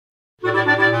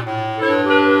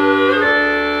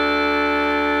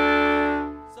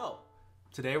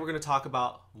Today we're going to talk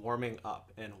about warming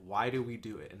up and why do we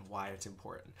do it and why it's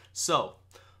important. So,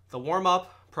 the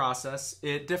warm-up process,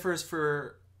 it differs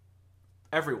for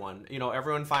everyone. You know,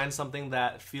 everyone finds something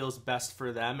that feels best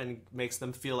for them and makes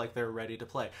them feel like they're ready to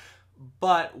play.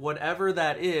 But whatever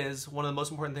that is, one of the most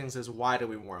important things is why do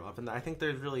we warm up? And I think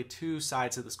there's really two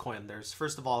sides of this coin. There's,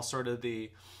 first of all, sort of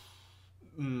the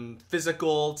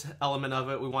physical element of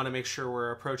it. We want to make sure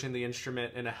we're approaching the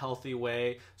instrument in a healthy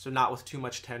way, so not with too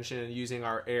much tension, and using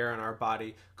our air and our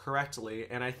body correctly.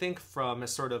 And I think from a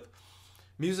sort of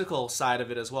musical side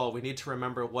of it as well, we need to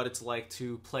remember what it's like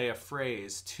to play a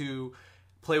phrase, to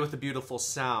play with a beautiful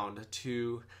sound,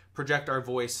 to project our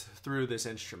voice through this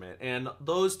instrument. And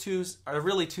those two are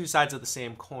really two sides of the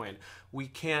same coin. We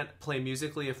can't play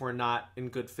musically if we're not in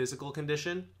good physical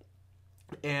condition,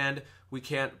 and we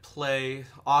can't play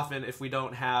often if we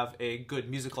don't have a good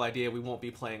musical idea. We won't be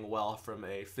playing well from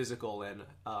a physical and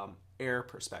air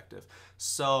perspective.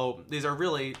 So these are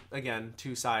really, again,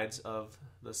 two sides of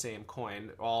the same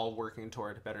coin, all working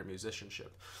toward better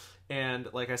musicianship. And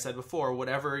like I said before,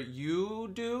 whatever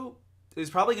you do is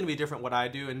probably going to be different what I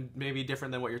do, and maybe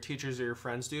different than what your teachers or your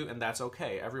friends do, and that's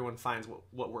okay. Everyone finds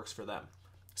what works for them.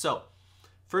 So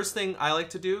first thing I like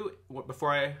to do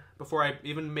before I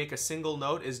even make a single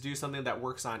note is do something that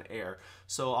works on air.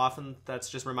 So often that's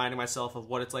just reminding myself of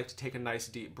what it's like to take a nice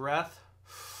deep breath,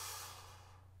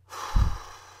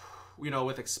 you know,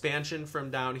 with expansion from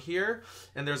down here.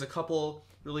 And there's a couple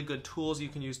really good tools you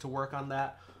can use to work on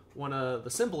that. One of the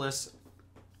simplest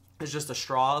is just a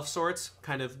straw of sorts,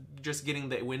 kind of just getting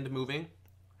the wind moving.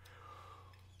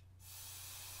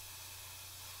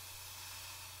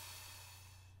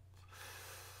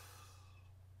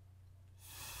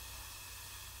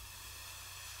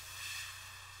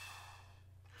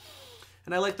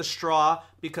 And I like the straw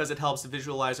because it helps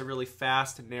visualize a really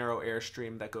fast, narrow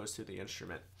airstream that goes through the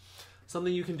instrument.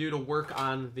 Something you can do to work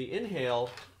on the inhale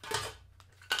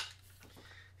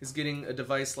is getting a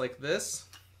device like this,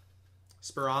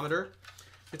 spirometer.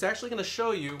 It's actually going to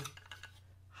show you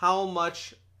how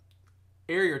much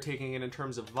air you're taking in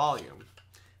terms of volume.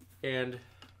 And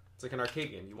it's like an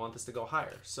arcade game. You want this to go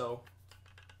higher. So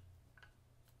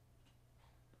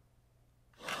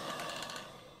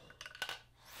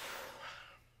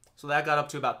that got up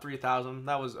to about 3,000.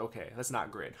 That was okay. That's not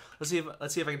great. Let's see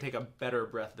if I can take a better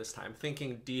breath this time.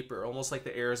 Thinking deeper, almost like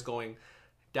the air is going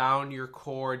down your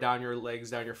core, down your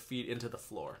legs, down your feet, into the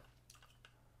floor.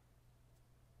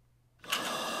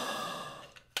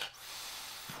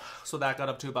 So that got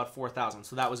up to about 4,000.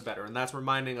 So that was better. And that's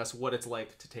reminding us what it's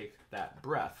like to take that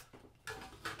breath.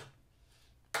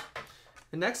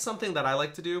 And next, something that I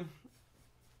like to do,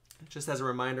 just as a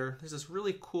reminder, there's this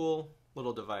really cool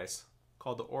little device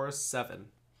called the Aura 7.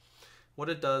 What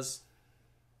it does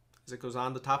is it goes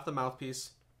on the top of the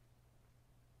mouthpiece,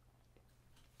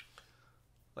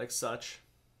 like such.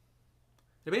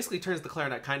 It basically turns the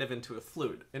clarinet kind of into a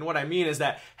flute. And what I mean is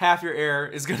that half your air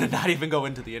is going to not even go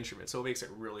into the instrument, so it makes it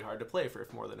really hard to play for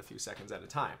more than a few seconds at a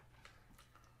time.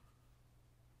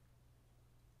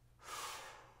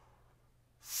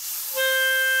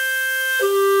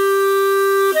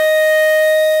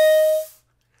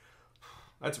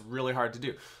 That's really hard to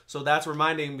do. So that's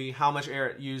reminding me how much air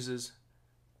it uses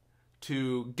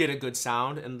to get a good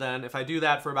sound. And then if I do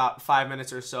that for about 5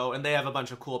 minutes or so, and they have a bunch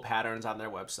of cool patterns on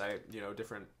their website, you know,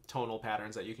 different tonal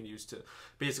patterns that you can use to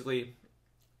basically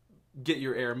get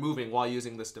your air moving while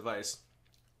using this device.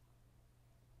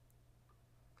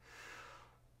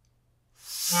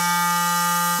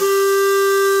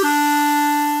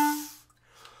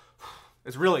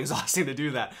 It's really exhausting to do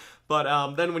that.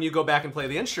 But then when you go back and play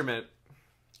the instrument,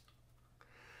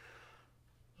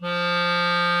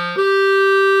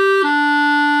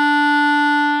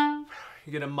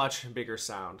 you get a much bigger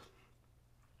sound.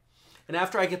 And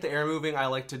after I get the air moving, I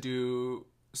like to do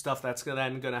stuff that's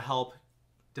then going to help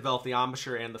develop the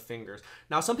embouchure and the fingers.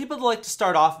 Now, some people like to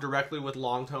start off directly with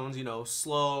long tones, you know,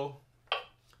 slow,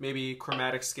 maybe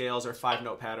chromatic scales or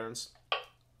 5-note patterns.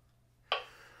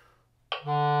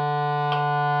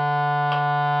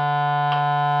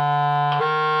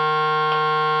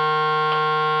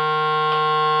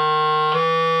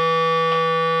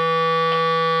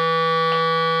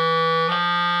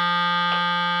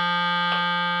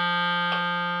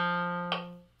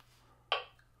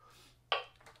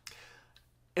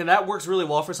 And that works really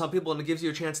well for some people, and it gives you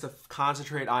a chance to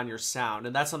concentrate on your sound.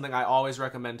 And that's something I always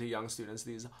recommend to young students,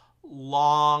 these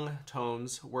long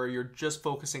tones where you're just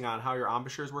focusing on how your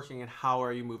embouchure is working and how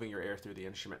are you moving your air through the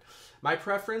instrument. My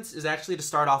preference is actually to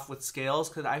start off with scales,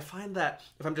 because I find that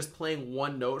if I'm just playing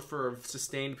one note for a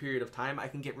sustained period of time, I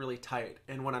can get really tight.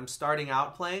 And when I'm starting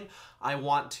out playing, I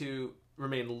want to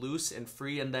remain loose and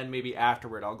free, and then maybe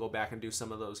afterward I'll go back and do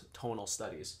some of those tonal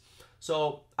studies.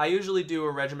 So I usually do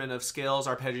a regimen of scales,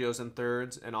 arpeggios, and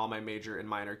thirds in all my major and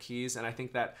minor keys, and I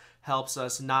think that helps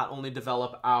us not only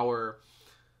develop our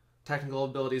technical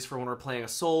abilities for when we're playing a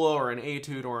solo or an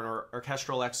etude or an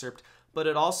orchestral excerpt, but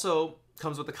it also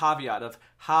comes with the caveat of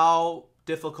how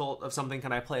difficult of something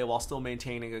can I play while still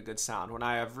maintaining a good sound. When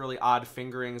I have really odd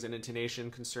fingerings and intonation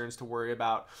concerns to worry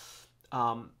about,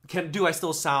 do I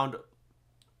still sound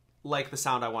like the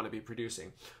sound I want to be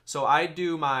producing? So I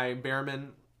do my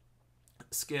Behrman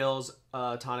scales,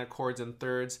 tonic chords, and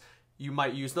thirds. You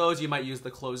might use those. You might use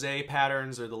the close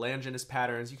patterns or the Langinus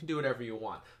patterns. You can do whatever you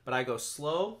want. But I go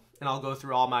slow, and I'll go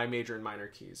through all my major and minor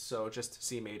keys. So just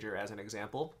C major as an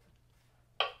example.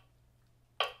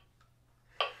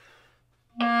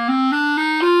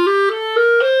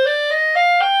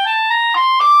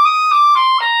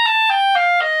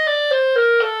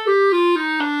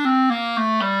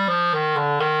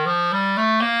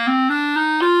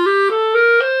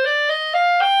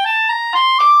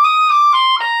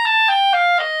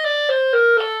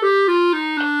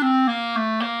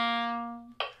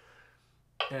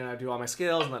 And I do all my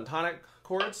scales and then tonic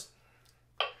chords.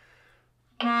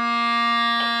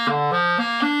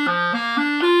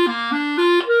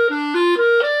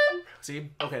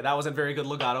 See? Okay, that wasn't very good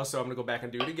legato, so I'm going to go back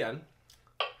and do it again.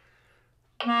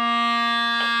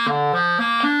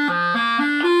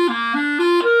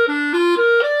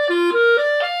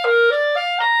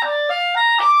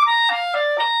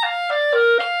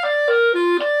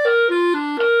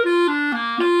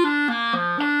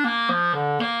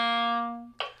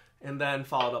 And then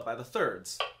followed up by the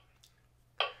thirds.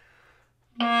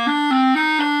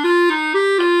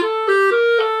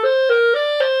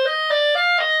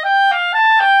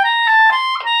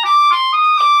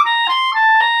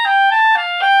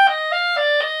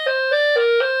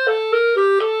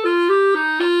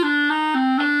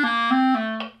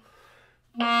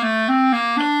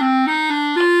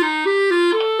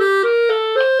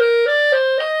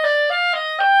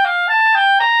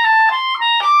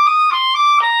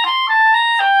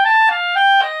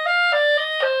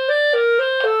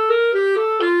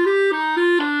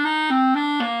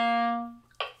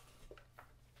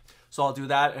 So I'll do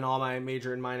that in all my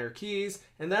major and minor keys.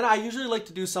 And then I usually like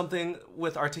to do something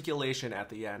with articulation at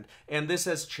the end. And this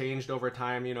has changed over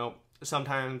time. You know,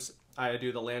 sometimes I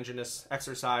do the Langinus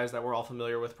exercise that we're all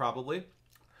familiar with probably.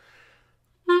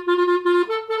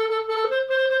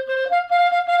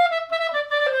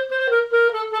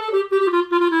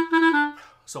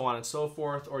 So on and so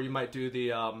forth. Or you might do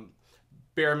the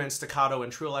Behrman staccato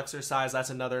and trill exercise. That's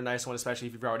another nice one, especially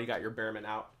if you've already got your Behrman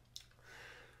out.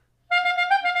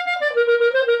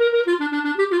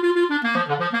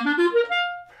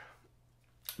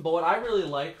 But what I really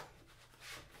like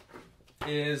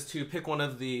is to pick one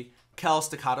of the Kell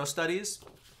staccato studies.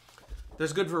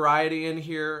 There's good variety in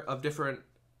here of different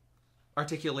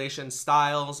articulation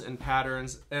styles and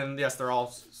patterns. And yes, they're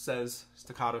all says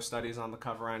staccato studies on the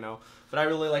cover, I know. But I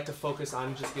really like to focus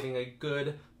on just getting a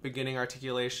good beginning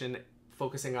articulation,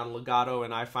 focusing on legato,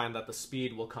 and I find that the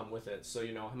speed will come with it. So,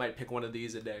 you know, I might pick one of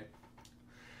these a day.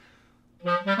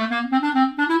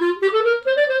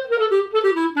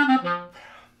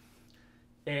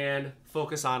 And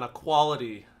focus on a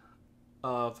quality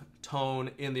of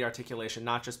tone in the articulation,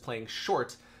 not just playing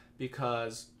short,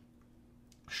 because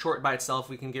short by itself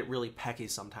we can get really pecky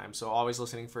sometimes. So always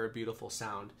listening for a beautiful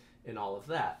sound in all of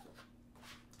that.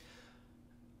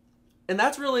 And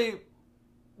that's really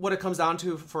what it comes down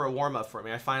to for a warm-up for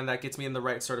me. I find that gets me in the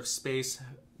right sort of space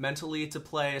mentally to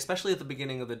play, especially at the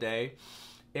beginning of the day,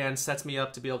 and sets me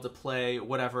up to be able to play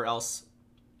whatever else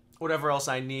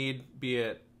I need, be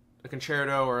it a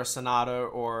concerto or a sonata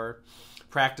or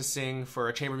practicing for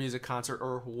a chamber music concert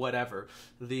or whatever.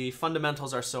 The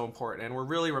fundamentals are so important, and we're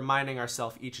really reminding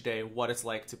ourselves each day what it's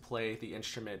like to play the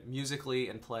instrument musically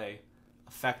and play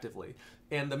effectively.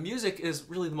 And the music is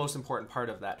really the most important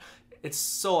part of that. It's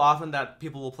so often that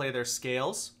people will play their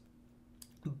scales,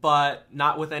 but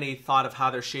not with any thought of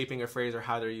how they're shaping a phrase or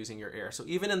how they're using your air. So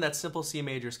even in that simple C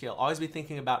major scale, always be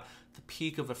thinking about the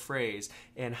peak of a phrase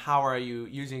and how are you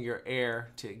using your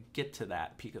air to get to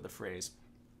that peak of the phrase.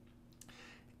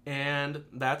 And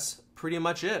that's pretty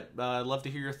much it. I'd love to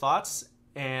hear your thoughts,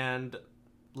 and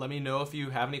let me know if you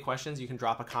have any questions. You can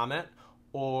drop a comment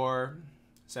or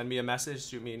send me a message,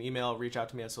 shoot me an email, reach out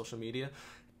to me on social media.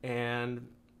 And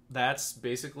that's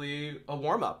basically a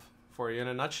warm-up for you in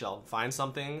a nutshell. Find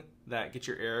something that gets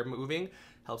your air moving,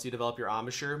 helps you develop your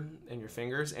embouchure and your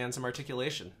fingers, and some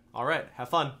articulation. All right, have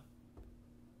fun.